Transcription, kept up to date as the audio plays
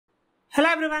Hello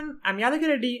everyone, I'm Yadagiri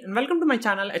Reddy and welcome to my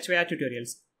channel HYR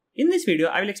Tutorials. In this video,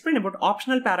 I will explain about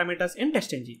optional parameters in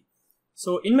TestNG.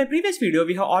 So in my previous video,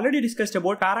 we have already discussed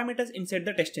about parameters inside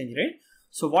the TestNG, right?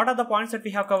 So what are the points that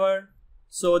we have covered?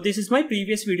 So this is my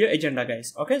previous video agenda,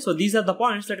 guys. Okay, so these are the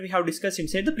points that we have discussed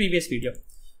inside the previous video.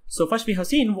 So first we have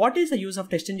seen what is the use of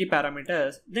TestNG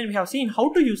parameters. Then we have seen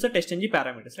how to use the TestNG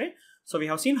parameters, right? So we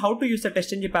have seen how to use the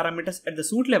TestNG parameters at the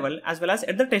suite level as well as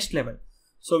at the test level.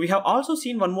 So we have also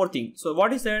seen one more thing. So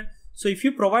what is that? So if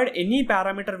you provide any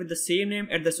parameter with the same name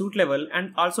at the suite level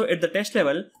and also at the test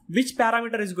level, which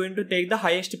parameter is going to take the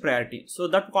highest priority? So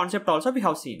that concept also we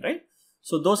have seen, right?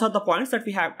 So those are the points that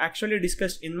we have actually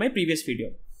discussed in my previous video.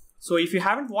 So if you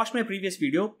haven't watched my previous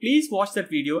video, please watch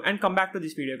that video and come back to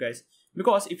this video, guys.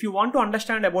 Because if you want to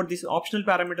understand about these optional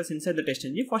parameters inside the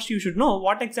TestNG, first you should know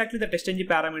what exactly the TestNG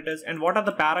parameters and what are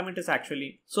the parameters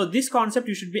actually. So this concept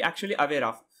you should be actually aware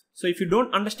of. So if you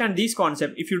don't understand these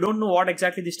concepts, if you don't know what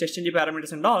exactly these TestNG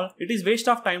parameters and all, it is waste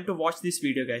of time to watch this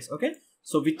video, guys. Okay.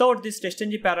 So without this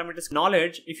TestNG parameters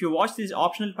knowledge, if you watch these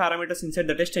optional parameters inside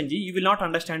the TestNG, you will not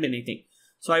understand anything.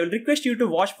 So I will request you to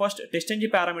watch first TestNG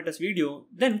parameters video,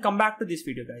 then come back to this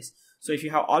video, guys. So if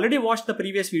you have already watched the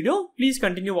previous video, please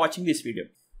continue watching this video.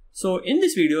 So in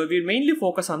this video, we will mainly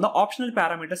focus on the optional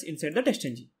parameters inside the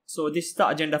TestNG. So this is the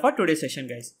agenda for today's session,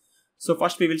 guys. So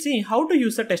first we will see how to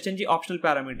use the TestNG optional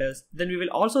parameters. Then we will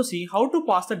also see how to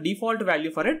pass the default value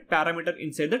for a parameter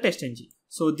inside the TestNG.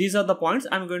 So these are the points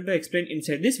I'm going to explain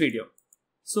inside this video.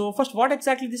 So first, what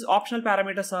exactly these optional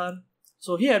parameters are?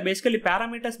 So here basically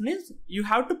parameters means you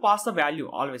have to pass the value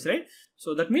always, right?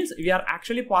 So that means we are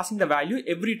actually passing the value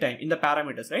every time in the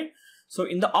parameters, right? So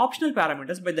in the optional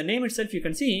parameters, by the name itself, you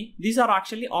can see these are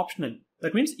actually optional.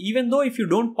 That means even though if you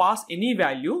don't pass any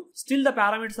value, still the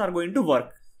parameters are going to work.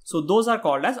 So those are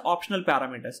called as optional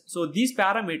parameters. So these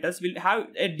parameters will have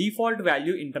a default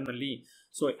value internally.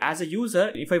 So as a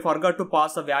user, if I forgot to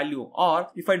pass the value or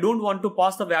if I don't want to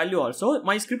pass the value also,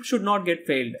 my script should not get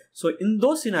failed. So in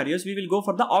those scenarios, we will go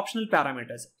for the optional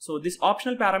parameters. So this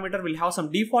optional parameter will have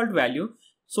some default value.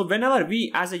 So whenever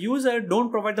we as a user don't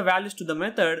provide the values to the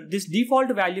method, this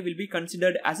default value will be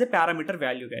considered as a parameter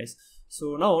value, guys.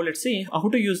 So now let's see how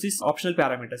to use these optional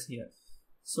parameters here.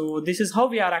 So this is how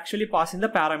we are actually passing the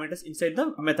parameters inside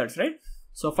the methods, right?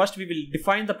 So first we will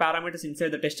define the parameters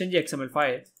inside the TestNG XML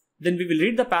file. Then we will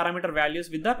read the parameter values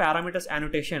with the parameters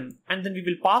annotation. And then we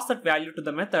will pass that value to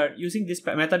the method using this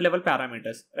method level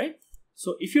parameters, right?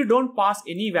 So if you don't pass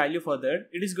any value for that,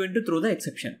 it is going to throw the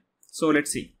exception. So let's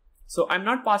see. So I'm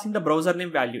not passing the browser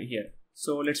name value here.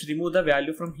 So let's remove the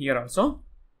value from here also.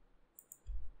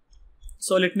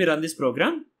 So let me run this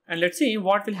program and let's see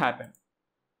what will happen.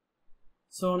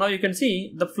 So now you can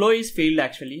see the flow is failed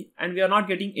actually, and we are not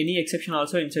getting any exception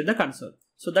also inside the console.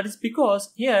 So that is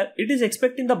because here it is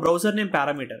expecting the browser name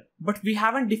parameter, but we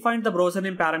haven't defined the browser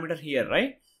name parameter here,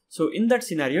 right? So in that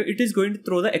scenario, it is going to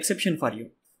throw the exception for you.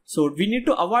 So we need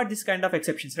to avoid this kind of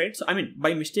exceptions, right? So I mean,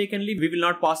 by mistakenly, we will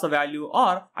not pass the value,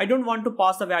 or I don't want to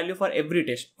pass the value for every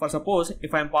test. For suppose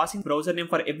if I am passing browser name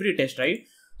for every test, right?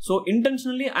 So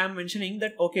intentionally I am mentioning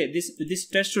that, okay, this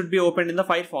test should be opened in the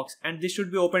Firefox and this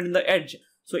should be opened in the Edge.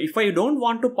 So if I don't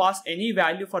want to pass any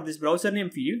value for this browser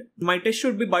name field, my test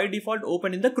should be by default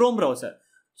open in the Chrome browser.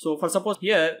 So for suppose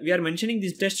here we are mentioning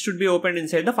this test should be opened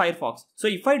inside the Firefox. So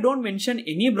if I don't mention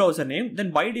any browser name, then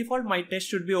by default my test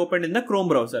should be opened in the Chrome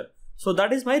browser. So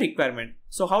that is my requirement.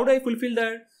 So how do I fulfill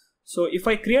that? So if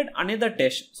I create another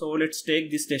test, so let's take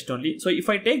this test only. So if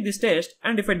I take this test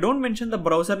and if I don't mention the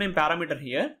browser name parameter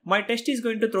here, my test is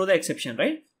going to throw the exception,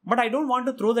 right? But I don't want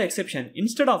to throw the exception.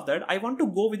 Instead of that, I want to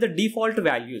go with the default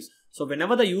values. So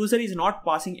whenever the user is not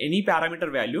passing any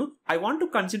parameter value, I want to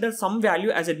consider some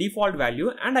value as a default value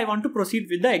and I want to proceed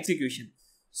with the execution.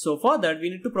 So for that,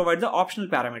 we need to provide the optional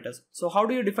parameters. So how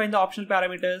do you define the optional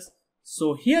parameters?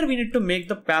 So here we need to make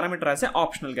the parameter as a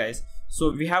optional, guys. So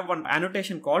we have one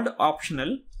annotation called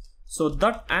optional. So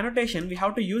that annotation we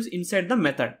have to use inside the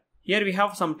method. Here we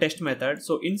have some test method.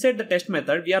 So inside the test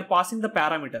method, we are passing the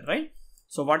parameter, right?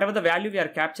 So whatever the value we are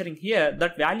capturing here,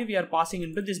 that value we are passing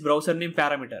into this browser name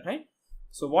parameter, right?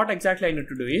 So what exactly I need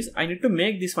to do is, I need to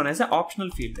make this one as an optional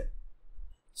field.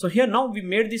 So here now we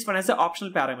made this one as an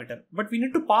optional parameter, but we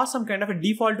need to pass some kind of a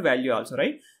default value also,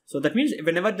 right? So that means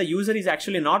whenever the user is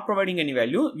actually not providing any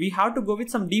value, we have to go with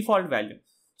some default value.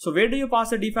 So where do you pass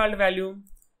the default value?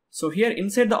 So here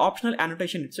inside the optional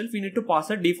annotation itself, we need to pass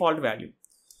a default value.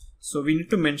 So we need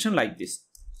to mention like this.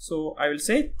 So I will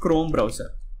say Chrome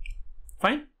browser.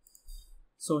 Fine.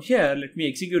 So here, let me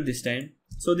execute this time.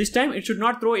 So this time it should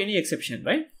not throw any exception,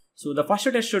 right? So the first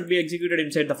test should be executed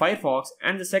inside the Firefox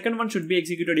and the second one should be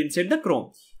executed inside the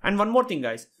Chrome. And one more thing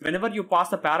guys, whenever you pass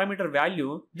the parameter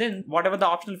value, then whatever the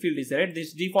optional field is, right,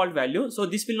 this default value, so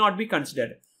this will not be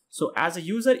considered. So as a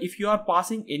user, if you are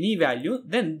passing any value,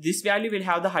 then this value will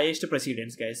have the highest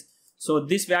precedence guys. So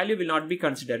this value will not be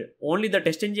considered. Only the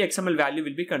TestNG XML value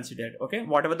will be considered. Okay,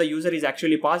 whatever the user is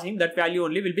actually passing, that value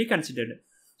only will be considered.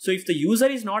 So if the user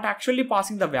is not actually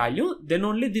passing the value, then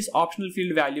only this optional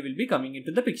field value will be coming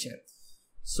into the picture.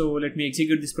 So let me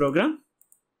execute this program.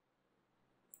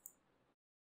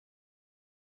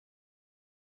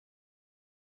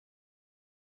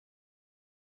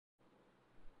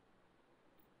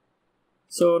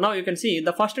 So now you can see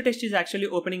the first test is actually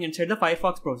opening inside the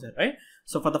Firefox browser, right?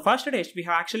 So for the first test, we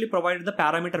have actually provided the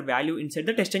parameter value inside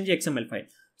the TestNG XML file.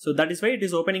 So that is why it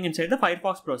is opening inside the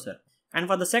Firefox browser. And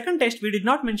for the second test, we did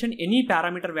not mention any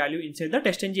parameter value inside the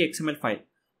TestNG XML file.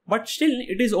 But still,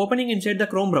 it is opening inside the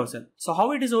Chrome browser. So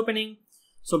how it is opening?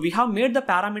 So we have made the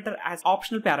parameter as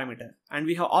optional parameter. And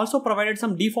we have also provided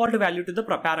some default value to the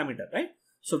parameter, right?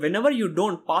 So whenever you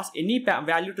don't pass any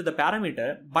value to the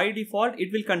parameter, by default,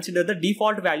 it will consider the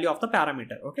default value of the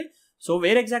parameter, okay? So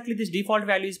where exactly this default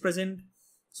value is present?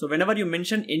 So whenever you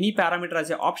mention any parameter as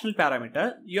an optional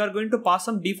parameter, you are going to pass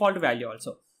some default value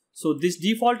also. So this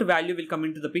default value will come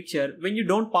into the picture when you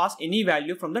don't pass any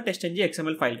value from the TestNG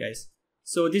XML file guys.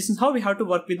 So this is how we have to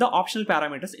work with the optional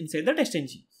parameters inside the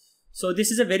TestNG. So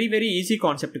this is a very easy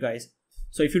concept guys.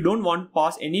 So if you don't want to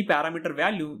pass any parameter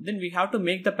value, then we have to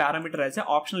make the parameter as an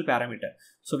optional parameter.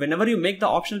 So whenever you make the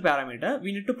optional parameter,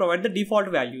 we need to provide the default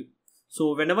value.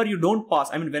 So whenever you don't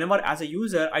pass, whenever as a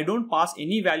user, I don't pass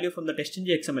any value from the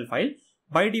TestNG XML file,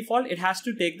 by default, it has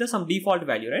to take some default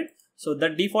value, right? So the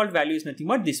default value is nothing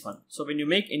but this one. So when you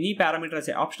make any parameter as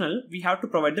an optional, we have to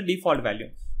provide the default value.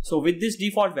 So with this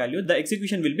default value, the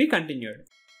execution will be continued.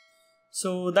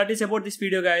 So that is about this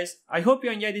video guys. I hope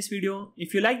you enjoyed this video.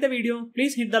 If you like the video,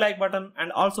 please hit the like button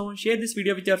and also share this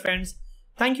video with your friends.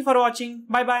 Thank you for watching.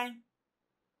 Bye bye.